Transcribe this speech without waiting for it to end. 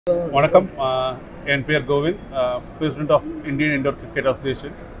வணக்கம் என் பேர் Kovind president of Indian indoor cricket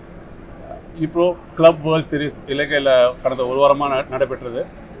association UPRO club world series இலங்கையில் கடந்த ஒரு வாரமாக நடைபெற்றது.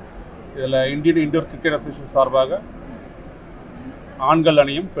 இதில் இந்தியன் இண்டோர் கிரிக்கெட் அசோசியேஷன் சார்பாக ஆண்கள்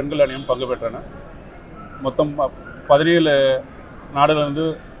அணியும் பெண்கள் அணியும் பங்கு பெற்றன. மொத்தம் 17 நாடுகளிலிருந்து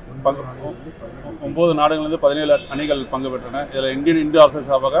 9 நாடுகளிலிருந்து 17 அணிகள் பங்கு பெற்றன. இதில் இந்தியன் இண்டோர்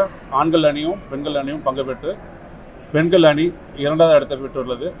அசோசியேஷன் சார்பாக ஆண்கள் அணியும் பெண்கள் அணியும் பங்கு பெற்று பெண்கள் அணி 2வது இடத்தை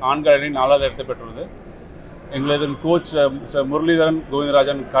பெற்றுள்ளது, ஆண்கள் அணி 4வது இடத்தை பெற்றுள்ளது. எங்களது கோச் முரளிதரன்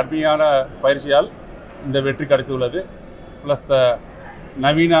கோவிந்தராஜன் கடுமையான பயிற்சியால் இந்த வெற்றி கிடைத்துள்ளது. ப்ளஸ்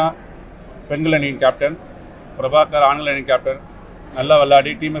நவீனா பெண்கள் அணியின் கேப்டன், பிரபாகர் ஆண்கள் அணியின் கேப்டன் நல்லா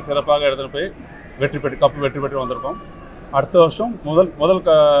விளையாடி டீமை சிறப்பாக எடுத்துகிட்டு போய் வெற்றி பெற்று வந்திருக்கோம். அடுத்த வருஷம் முதல்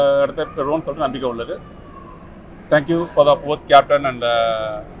இடத்தை பெறுவோம்னு சொல்லிட்டு நம்பிக்கை உள்ளது. Thank you for the both captain and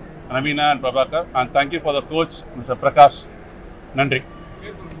Navina and Prabhakar, and thank you for the coach, Mr. Prakash. Nandri.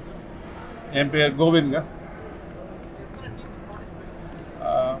 என் பேர் கோவிந்த்ங்க.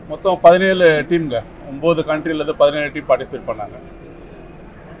 மொத்தம் 17 டீம்ங்க, 9 கண்ட்ரிலேருந்து 17 டீம் பார்ட்டிசிபேட் பண்ணாங்க.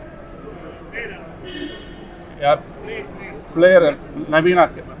 யார் பிளேயர்? நவீனா,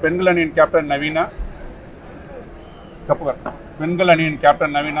 பெண்கள் அணியின் கேப்டன் நவீனா. கப்புகர் பெண்கள் அணியின்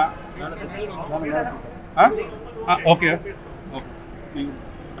கேப்டன் நவீனா. ஓகே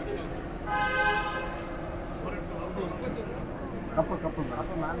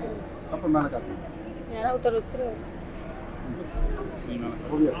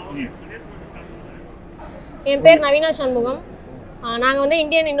என் பேர் நவீனா சண்முகம். நாங்கள் வந்து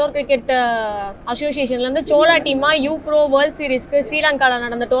இந்தியன் இண்டோர் கிரிக்கெட் அசோசியேஷன்லேருந்து சோலா டீமாக UPRO வேர்ல்ட் சீரிஸ்க்கு ஸ்ரீலங்காவில்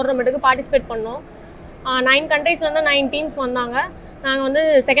நடந்த டோர்னமெண்ட்டுக்கு பார்ட்டிசிபேட் பண்ணோம். 9 கண்ட்ரீஸ்லேருந்து 9 டீம்ஸ் வந்தாங்க. நாங்கள் வந்து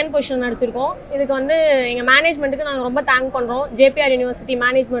 2nd பொசிஷன் அடிச்சிருக்கோம். இதுக்கு வந்து எங்கள் மேனேஜ்மெண்ட்டுக்கு நாங்கள் ரொம்ப தேங்க் பண்ணுறோம். JPR university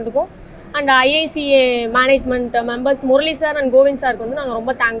மேனேஜ்மெண்ட்டுக்கும் and IICA management members Murali sir and Kovind சாருக்கு வந்து நாங்கள்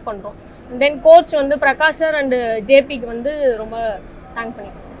ரொம்ப தேங்க் பண்ணுறோம். தென் கோச் வந்து பிரகாஷ் சார் அண்டு JPக்கு வந்து ரொம்ப தேங்க்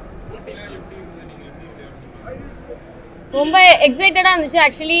பண்ணிக்கிறோம். ரொம்ப எக்ஸைட்டடாக இருந்துச்சு.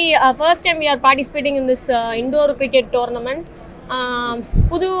 Actually first time we are participating in this indoor cricket tournament.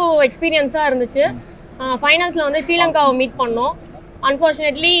 புது எக்ஸ்பீரியன்ஸாக இருந்துச்சு. ஃபைனல்ஸில் வந்து ஸ்ரீலங்காவை மீட் பண்ணோம்.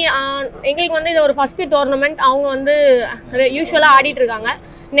 அன்ஃபார்ச்சுனேட்லி எங்களுக்கு வந்து இது ஒரு ஃபஸ்ட்டு டோர்னமெண்ட். அவங்க வந்து யூஸ்வலாக ஆடிட்டு இருக்காங்க.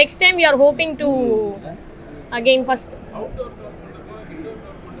 Next time we are hoping to again first.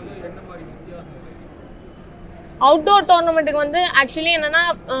 Outdoor டோர்னமெண்ட்டுக்கு வந்து ஆக்சுவலி என்னென்னா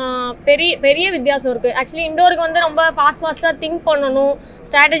பெரிய வித்தியாசம் இருக்குது. ஆக்சுவலி இண்டோருக்கு வந்து ரொம்ப ஃபாஸ்ட்டாக திங்க் பண்ணணும்,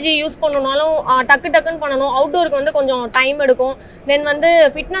 ஸ்ட்ராட்டஜி யூஸ் பண்ணணுனாலும் டக்குன்னு பண்ணணும். அவுட்டோருக்கு வந்து கொஞ்சம் டைம் எடுக்கும். தென் வந்து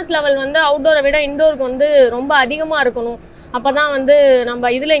ஃபிட்னஸ் லெவல் வந்து அவுட்டோரை விட இண்டோருக்கு வந்து ரொம்ப அதிகமாக இருக்கணும். அப்போ தான் வந்து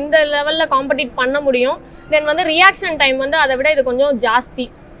நம்ம இதில் இந்த லெவலில் காம்படிட் பண்ண முடியும். தென் வந்து ரியாக்ஷன் டைம் வந்து அதை விட இது கொஞ்சம் ஜாஸ்தி.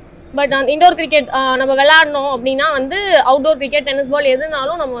 பட் இண்டோர் கிரிக்கெட் நம்ம விளையாடணும் அப்படின்னா வந்து அவுட்டோர் கிரிக்கெட், டென்னிஸ் பால்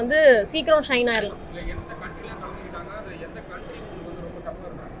எதுனாலும் நம்ம வந்து சீக்கிரம் ஷைன் ஆயிடலாம்.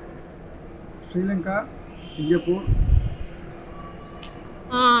 Srilanka, Singapore,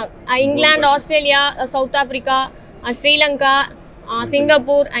 England, Australia, South Africa, Srilanka,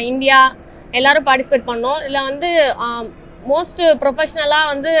 Singapore, India எல்லாரும் பார்ட்டிசிபேட் பண்ணோம். இதில் வந்து மோஸ்ட்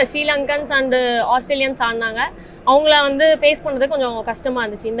ப்ரொஃபஷ்னலாக வந்து ஸ்ரீலங்கன்ஸ் அண்டு ஆஸ்திரேலியன்ஸ் ஆடினாங்க. அவங்கள வந்து ஃபேஸ் பண்ணுறது கொஞ்சம் கஷ்டமாக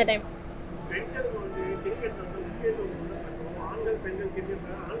இருந்துச்சு இந்த டைம்.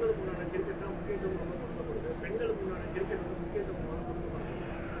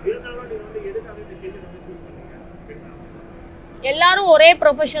 எல்லாரும் ஒரே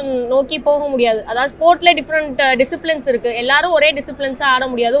ப்ரொஃபஷன் நோக்கி போக முடியாது. அதாவது ஸ்போர்ட்ல டிஃப்ரெண்ட் டிசிப்ளின்ஸ் இருக்குது. எல்லாரும் ஒரே டிசிப்ளின்ஸாக ஆட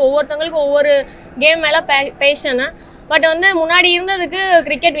முடியாது. ஒவ்வொருத்தவங்களுக்கும் ஒவ்வொரு கேம் மேலே பேஷனு. பட் வந்து முன்னாடி இருந்ததுக்கு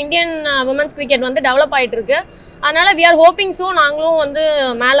கிரிக்கெட், இந்தியன் விமன்ஸ் கிரிக்கெட் வந்து டெவலப் ஆகிட்டு இருக்கு. அதனால் we are hoping so நாங்களும் வந்து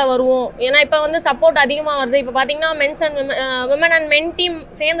மேலே வருவோம். ஏன்னா இப்போ வந்து சப்போர்ட் அதிகமாக வருது. இப்போ பார்த்தீங்கன்னா men's and women and men team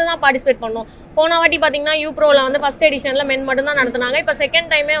சேர்ந்து தான் பார்ட்டிசிபேட் பண்ணோம். போன வாட்டி பார்த்தீங்கன்னா UPROவில் வந்து ஃபஸ்ட் எடிஷனில் மென் மட்டும்தான் நடத்துனாங்க. இப்போ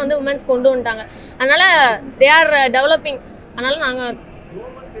செகண்ட் டைமே வந்து விமன்ஸ் கொண்டு வந்துட்டாங்க. அதனால் they are developing. அதனால் நாங்கள்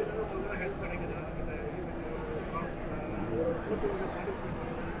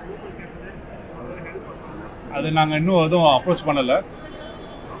அது நாங்கள் இன்னும் எதுவும் அப்ரோச் பண்ணலை.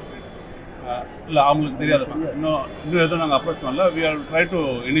 இல்லை, அவங்களுக்கு தெரியாது. இன்னும் எதுவும் நாங்கள் அப்ரோச் பண்ணல. we will try to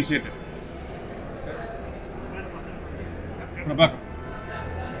initiate it.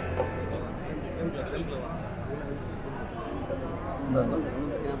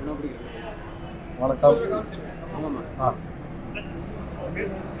 வணக்கம்.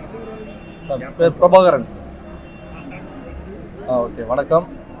 சார் பேர் பிரபாகரன் சார். ஓகே, வணக்கம்.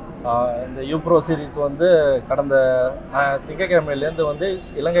 இந்த UPRO சீரீஸ் வந்து கடந்த திங்கட்கிழமையிலேருந்து வந்து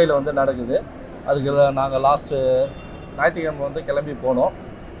இலங்கையில் வந்து நடக்குது. அதுக்கு நாங்கள் லாஸ்ட்டு ஞாயிற்றுக்கிழமை வந்து கிளம்பி போனோம்.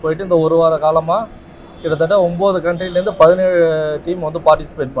 போயிட்டு இந்த ஒரு வார காலமாக கிட்டத்தட்ட 9 கண்ட்ரிலேருந்து 17 டீம் வந்து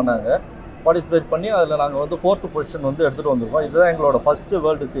பார்ட்டிசிபேட் பண்ணி அதில் நாங்கள் வந்து 4th பொசிஷன் வந்து எடுத்துகிட்டு வந்திருக்கோம். இதுதான் எங்களோட first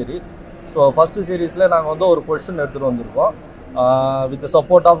world series. So first சீரீஸில் நாங்கள் வந்து ஒரு பொசிஷன் எடுத்துகிட்டு வந்திருக்கோம் with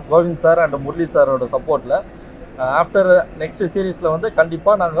support of Kovind sir and Murali சாரோட சப்போர்ட்டில். ஆஃப்டர் நெக்ஸ்ட் சீரீஸில் வந்து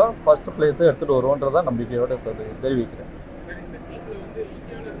கண்டிப்பாக நாங்கள் ஃபஸ்ட்டு பிளேஸை எடுத்துகிட்டு வருவோன்றதான் நம்பிக்கையோடு தெரிவிக்கிறேன்.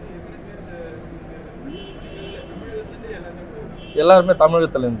 எல்லாருமே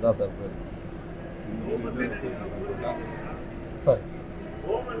தமிழகத்துலேருந்து தான் சார் பேர். சாரி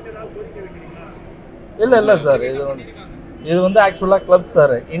இல்லை சார், இது வந்து ஆக்சுவலாக club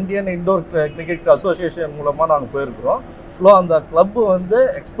sir, Indian indoor cricket association மூலமாக நாங்கள் போயிருக்கிறோம். ஸோ அந்த கிளப்பு வந்து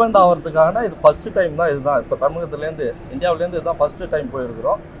எக்ஸ்பேண்ட் ஆகிறதுக்கான இது ஃபஸ்ட்டு டைம் தான். இதுதான் இப்போ தமிழகத்துலேருந்து இந்தியாவிலேருந்து இதுதான் ஃபஸ்ட்டு டைம்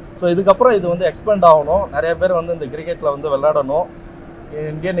போயிருக்கிறோம். ஸோ இதுக்கப்புறம் இது வந்து எக்ஸ்பேண்ட் ஆகணும், நிறைய பேர் வந்து இந்த கிரிக்கெட்டில் வந்து விளையாடணும்,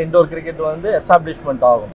 இந்தியன் இண்டோர் கிரிக்கெட் வந்து எஸ்டாப்ளிஷ்மெண்ட் ஆகும்.